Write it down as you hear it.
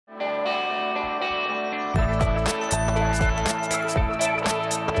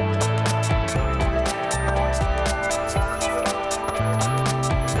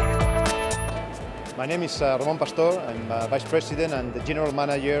My name is Ramon Pastor. I'm Vice President and the General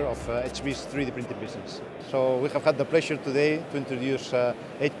Manager of HP's 3D printing business. So we have had the pleasure today to introduce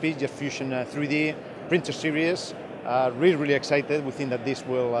HP Jet Fusion 3D printer series. Really excited. We think that this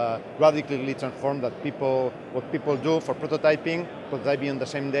will radically transform what people do for prototyping on the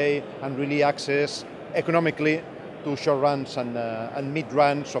same day, and really access economically to short runs and mid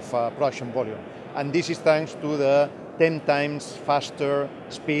runs of production volume. And this is thanks to the 10 times faster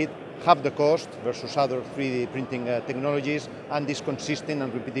speed, half the cost versus other 3D printing technologies, and is consistent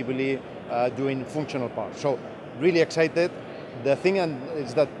and repeatedly doing functional parts. So really excited. The thing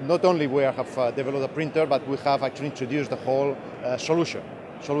is that not only we have developed a printer, but we have actually introduced the whole solution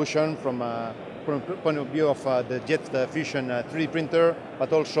from a point of view of the Jet Fusion 3D printer,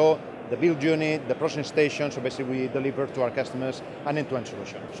 but also the build unit, the processing station. So basically we deliver to our customers an end-to-end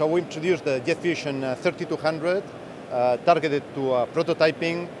solution. So we introduced the Jet Fusion 3200, targeted to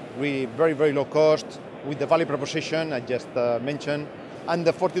prototyping, very low cost, with the value proposition I just mentioned, and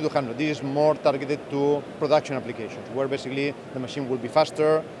the 4200. This is more targeted to production applications, where basically the machine will be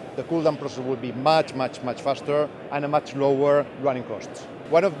faster, the cool-down process will be much faster, and a much lower running costs.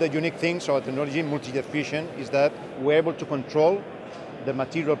 One of the unique things of our technology, multi-jet fusion, is that we're able to control the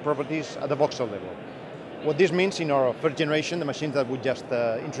material properties at the voxel level. What this means in our first generation, the machines that we just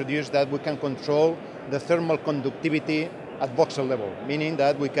introduced, that we can control the thermal conductivity at voxel level, meaning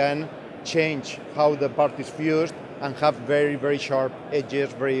that we can change how the part is fused and have very sharp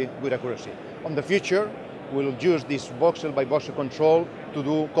edges, very good accuracy. On the future, we'll use this voxel by voxel control to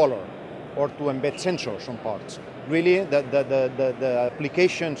do color or to embed sensors on parts. Really, the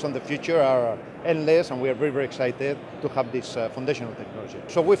applications on the future are endless, and we are very excited to have this foundational technology.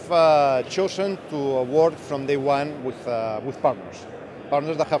 So we've chosen to work from day one with partners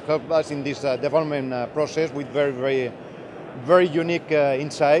that have helped us in this development process with very unique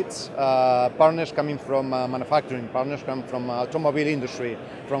insights. Partners coming from manufacturing, partners come from automobile industry,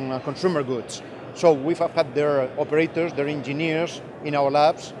 from consumer goods. So we have had their operators, their engineers in our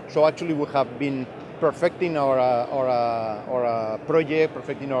labs. So actually we have been perfecting our project,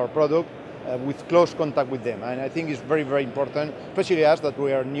 perfecting our product with close contact with them. And I think it's very important, especially us that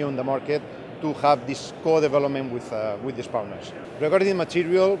we are new in the market, to have this co-development with these partners. Regarding the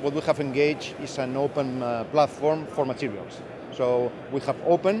material, what we have engaged is an open platform for materials. So we have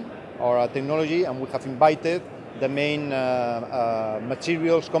opened our technology, and we have invited the main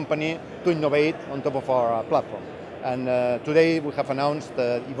materials company to innovate on top of our platform. And today we have announced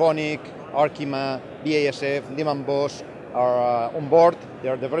Evonik, Arkema, BASF, Lehman Bosch are on board. They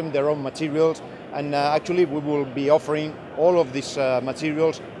are developing their own materials, and actually we will be offering all of these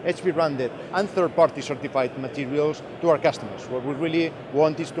materials, HP branded and third-party certified materials, to our customers. What we really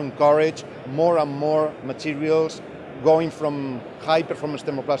want is to encourage more and more materials going from high-performance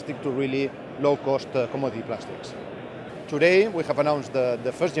thermoplastic to really low-cost commodity plastics. Today we have announced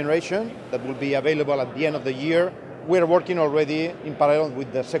the first generation that will be available at the end of the year. We are working already in parallel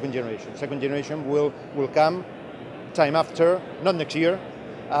with the second generation. Second generation will come time after, not next year.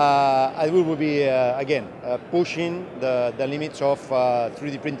 And we will be, again, pushing the limits of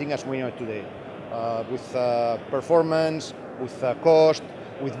 3D printing as we know it today, with performance, with cost,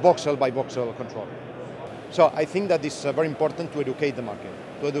 with voxel by voxel control. So I think that it's very important to educate the market,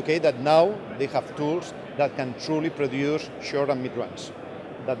 to educate that now they have tools that can truly produce short and mid runs,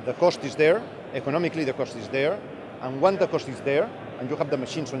 that the cost is there, economically the cost is there, and when the cost is there, and you have the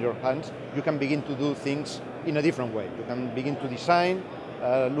machines on your hands, you can begin to do things in a different way. You can begin to design,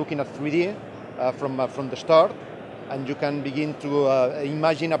 looking at 3D from the start, and you can begin to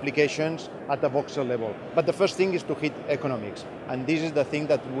imagine applications at the voxel level. But the first thing is to hit economics, and this is the thing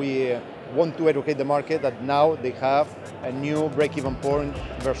that we want to educate the market, that now they have a new break-even point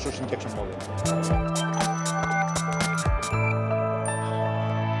versus injection molding.